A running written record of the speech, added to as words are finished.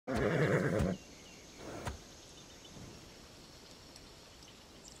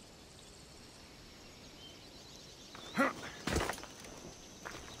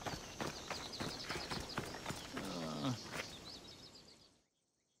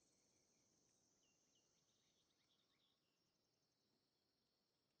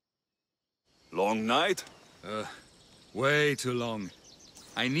Long night? Way too long.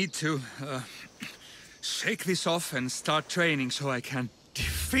 I need to, shake this off and start training so I can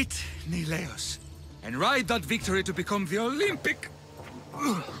defeat Nileos and ride that victory to become the Olympic...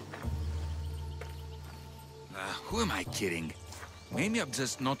 who am I kidding? Maybe I'm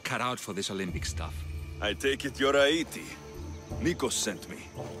just not cut out for this Olympic stuff. I take it you're Aiti. Nikos sent me.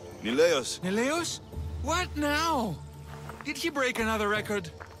 Nileos? Nileos? What now? Did he break another record?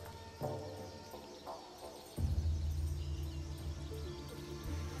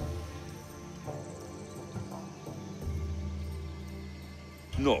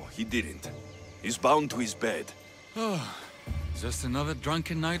 No, he didn't. He's bound to his bed. Oh, just another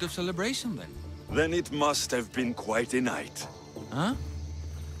drunken night of celebration then. Then it must have been quite a night. Huh?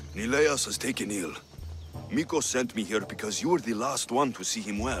 Nileos has taken ill. Mikos sent me here because you were the last one to see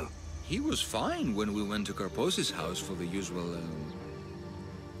him well. He was fine when we went to Karpos's house for the usual,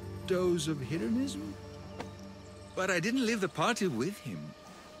 dose of hedonism. But I didn't leave the party with him,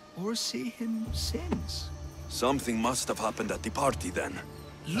 or see him since. Something must have happened at the party then.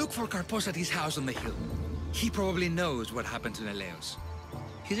 Look for Karpos at his house on the hill. He probably knows what happened to Nileos.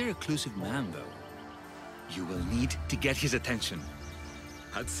 He's a reclusive man, though. You will need to get his attention.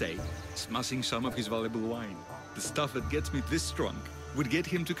 I'd say, smashing some of his valuable wine, the stuff that gets me this drunk, would get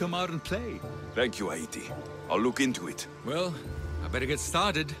him to come out and play. Thank you, Aiti. I'll look into it. Well, I better get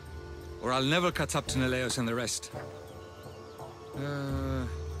started, or I'll never catch up to Nileos and the rest.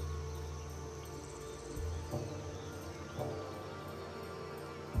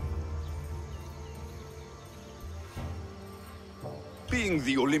 Being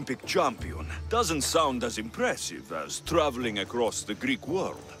the Olympic champion doesn't sound as impressive as traveling across the Greek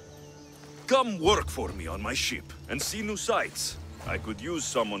world. Come work for me on my ship and see new sights. I could use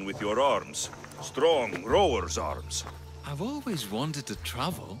someone with your arms. Strong rower's arms. I've always wanted to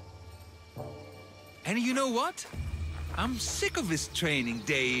travel. And you know what? I'm sick of this training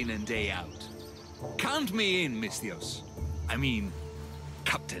day in and day out. Count me in, Misthios. I mean,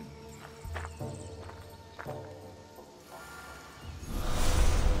 Captain.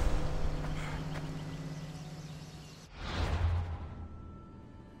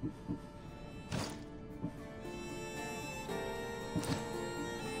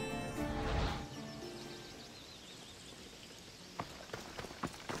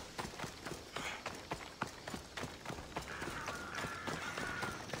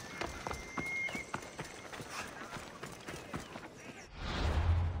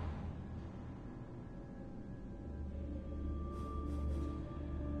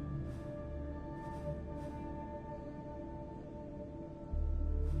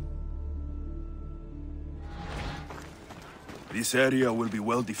 This area will be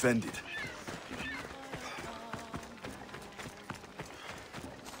well defended.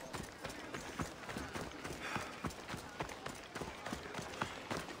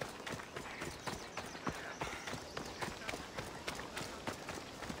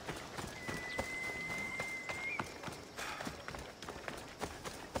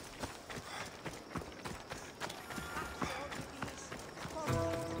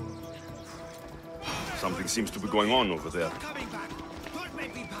 Something seems to be going on over there.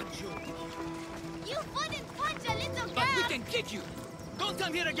 You wouldn't punch a little girl! But we can get you! Don't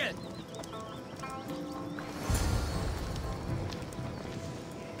come here again!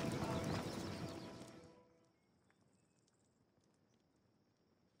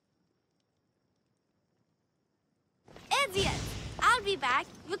 Idiot! I'll be back.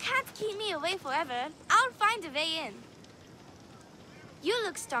 You can't keep me away forever. I'll find a way in. You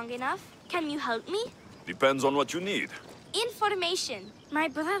look strong enough. Can you help me? Depends on what you need. Information. My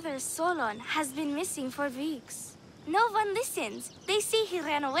brother Solon has been missing for weeks. No one listens. They say he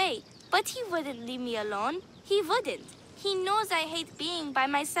ran away, but he wouldn't leave me alone. He wouldn't. He knows I hate being by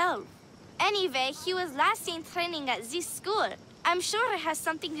myself. Anyway, he was last seen training at this school. I'm sure it has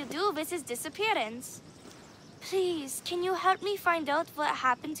something to do with his disappearance. Please, can you help me find out what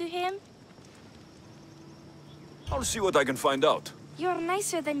happened to him? I'll see what I can find out. You're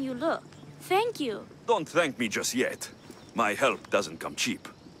nicer than you look. Thank you. Don't thank me just yet. My help doesn't come cheap.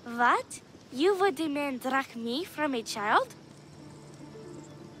 What? You would demand drachmi from a child?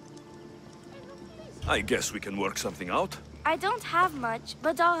 I guess we can work something out. I don't have much,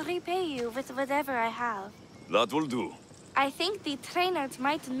 but I'll repay you with whatever I have. That will do. I think the trainers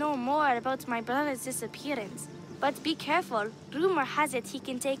might know more about my brother's disappearance. But be careful. Rumor has it he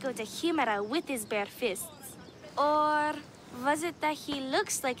can take out a Chimera with his bare fists. Or was it that he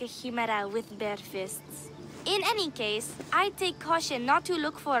looks like a Chimera with bare fists? In any case, I'd take caution not to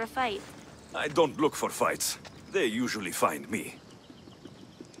look for a fight. I don't look for fights. They usually find me.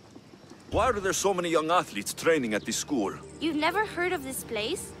 Why are there so many young athletes training at this school? You've never heard of this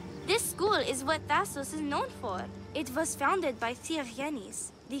place? This school is what Thassos is known for. It was founded by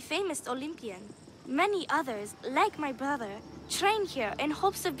Theogenes, the famous Olympian. Many others, like my brother, train here in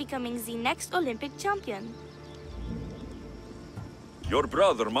hopes of becoming the next Olympic champion. Your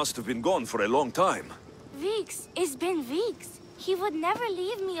brother must have been gone for a long time. Weeks. It's been weeks. He would never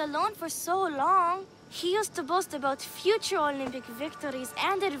leave me alone for so long. He used to boast about future Olympic victories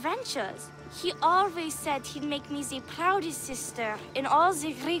and adventures. He always said he'd make me the proudest sister in all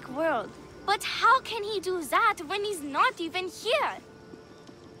the Greek world. But how can he do that when he's not even here?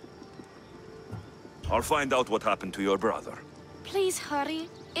 I'll find out what happened to your brother. Please hurry.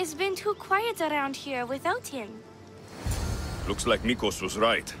 It's been too quiet around here without him. Looks like Mikos was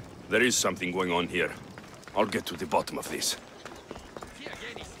right. There is something going on here. I'll get to the bottom of this.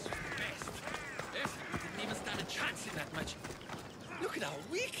 Theogenes is the best. Efthimo didn't even stand a chance in that match. Look at how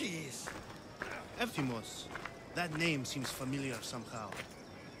weak he is. Efthimos. That name seems familiar somehow.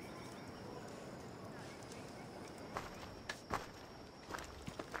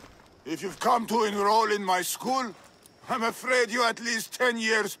 If you've come to enroll in my school, I'm afraid you're at least 10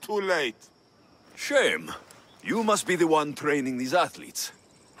 years too late. Shame. You must be the one training these athletes.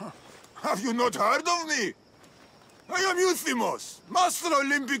 Have you not heard of me? I am Euthymos, Master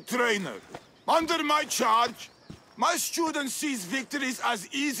Olympic Trainer. Under my charge, my students seize victories as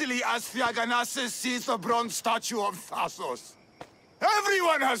easily as Theogenes sees the bronze statue of Thassos.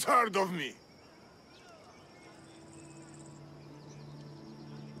 Everyone has heard of me.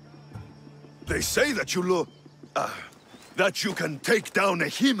 They say that you look... that you can take down a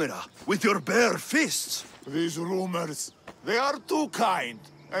Chimera with your bare fists. These rumors, they are too kind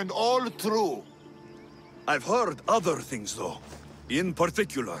and all true. I've heard other things, though. In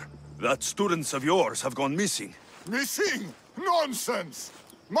particular, that students of yours have gone missing. Missing? Nonsense!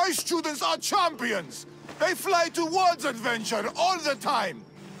 My students are champions! They fly towards adventure all the time!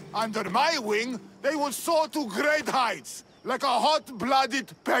 Under my wing, they will soar to great heights, like a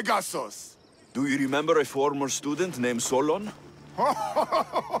hot-blooded Pegasus. Do you remember a former student named Solon?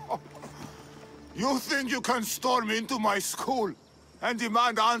 You think you can storm into my school and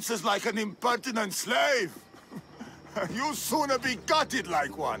demand answers like an impertinent slave? You'll sooner be gutted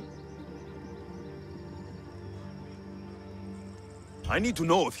like one. I need to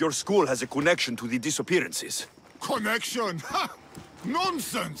know if your school has a connection to the disappearances. Connection? Ha!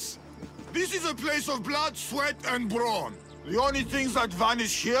 Nonsense! This is a place of blood, sweat, and brawn. The only things that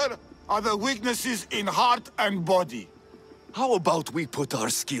vanish here are the weaknesses in heart and body. How about we put our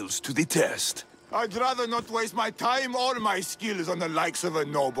skills to the test? I'd rather not waste my time or my skills on the likes of a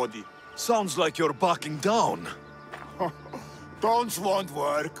nobody. Sounds like you're backing down. Don't want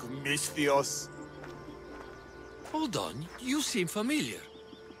work, Misthios. Hold on, you seem familiar.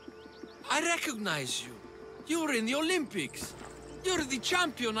 I recognize you. You're in the Olympics. You're the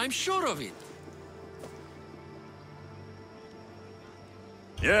champion, I'm sure of it.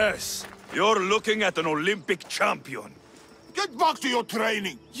 Yes, you're looking at an Olympic champion. Get back to your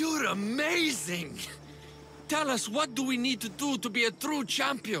training. You're amazing! Tell us, what do we need to do to be a true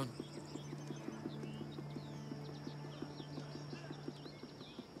champion?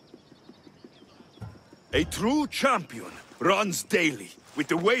 A true champion runs daily with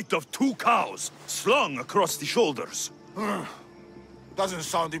the weight of 2 cows slung across the shoulders. Doesn't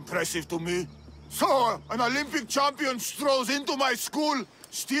sound impressive to me. So, an Olympic champion strolls into my school,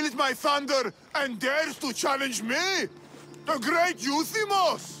 steals my thunder, and dares to challenge me? The great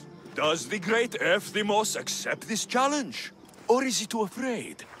Euthymos! Does the great Efthymos accept this challenge? Or is he too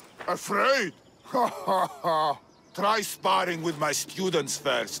afraid? Afraid? Ha ha ha! Try sparring with my students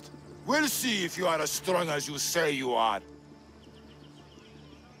first. We'll see if you are as strong as you say you are.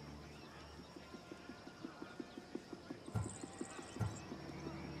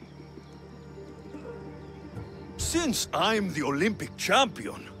 Since I'm the Olympic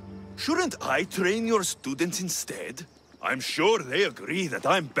champion, shouldn't I train your students instead? I'm sure they agree that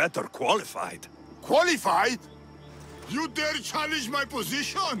I'm better qualified. Qualified? You dare challenge my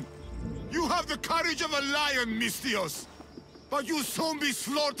position? You have the courage of a lion, Misthios. But you'll soon be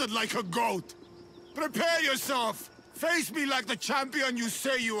slaughtered like a goat. Prepare yourself. Face me like the champion you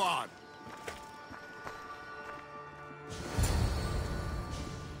say you are.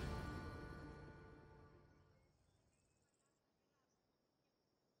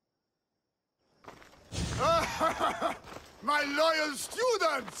 My loyal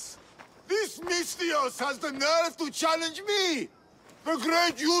students! This Misthios has the nerve to challenge me! The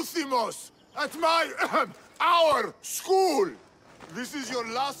great Euthymos! At my... our school! This is your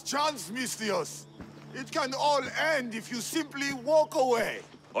last chance, Misthios. It can all end if you simply walk away.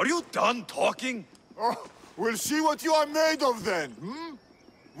 Are you done talking? Oh, we'll see what you are made of then, hmm?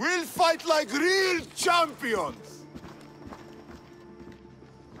 We'll fight like real champions!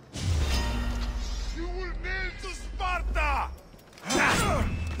 You will kneel to Sparta!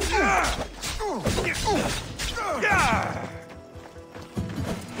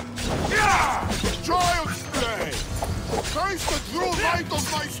 Child's play! Face the true might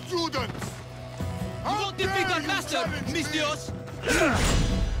of my students! You won't defeat our master, Misthios!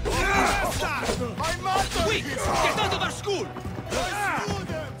 My master! Quick! Get out of our school! My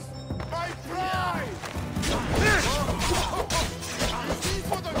students! My pride! This is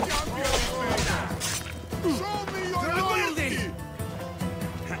what a champion is made! Show me your loyalty!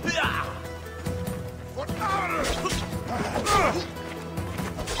 For honor!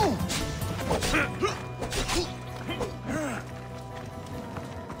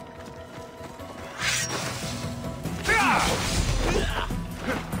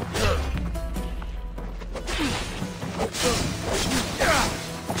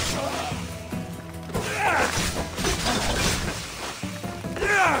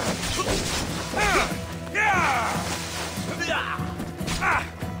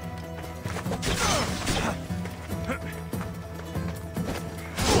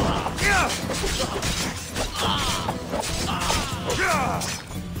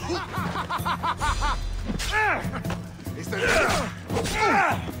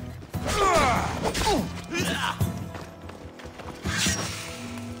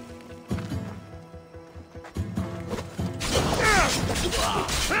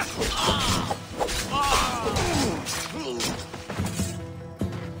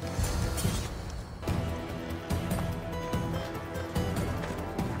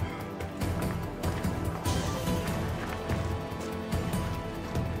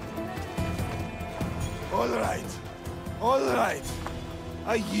 All right.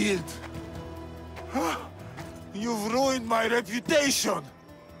 I yield. You've ruined my reputation.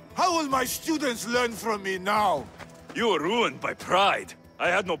 How will my students learn from me now? You were ruined by pride. I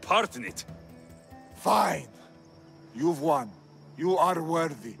had no part in it. Fine. You've won. You are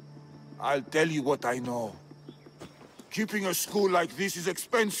worthy. I'll tell you what I know. Keeping a school like this is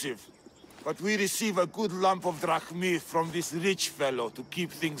expensive, but we receive a good lump of drachmi from this rich fellow to keep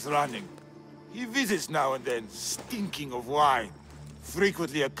things running. He visits now and then, stinking of wine,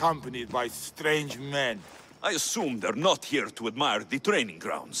 frequently accompanied by strange men. I assume they're not here to admire the training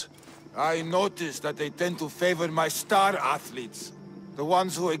grounds. I noticed that they tend to favor my star athletes, the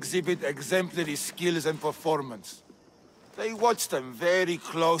ones who exhibit exemplary skills and performance. They watch them very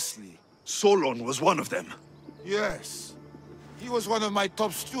closely. Solon was one of them. Yes. He was one of my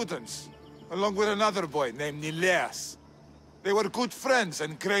top students, along with another boy named Nileas. They were good friends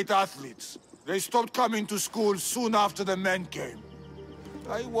and great athletes. They stopped coming to school soon after the men came.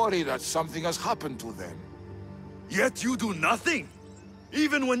 I worry that something has happened to them. Yet you do nothing?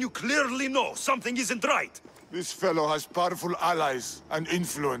 Even when you clearly know something isn't right? This fellow has powerful allies and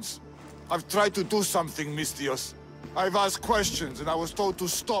influence. I've tried to do something, Misthios. I've asked questions and I was told to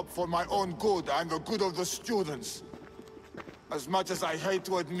stop for my own good and the good of the students. As much as I hate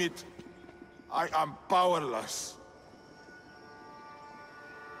to admit, I am powerless.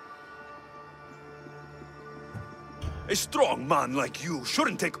 A strong man like you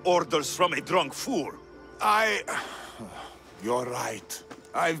shouldn't take orders from a drunk fool. You're right.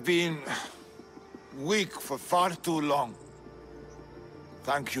 I've been... weak for far too long.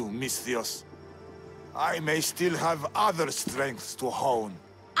 Thank you, Misthios. I may still have other strengths to hone.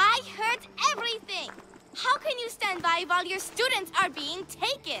 I heard everything! How can you stand by while your students are being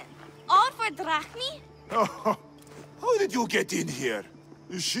taken? All for drachmi? How did you get in here?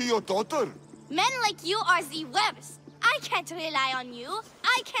 Is she your daughter? Men like you are the worst. I can't rely on you.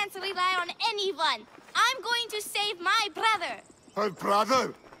 I can't rely on anyone. I'm going to save my brother. Her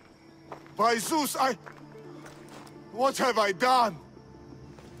brother? By Zeus, what have I done?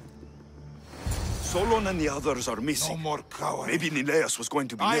 Solon and the others are No missing. more cowards. Maybe Nileas was going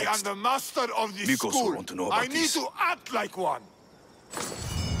to be I next. am the master of this Mikos will school. want to know about I need this. to act like one.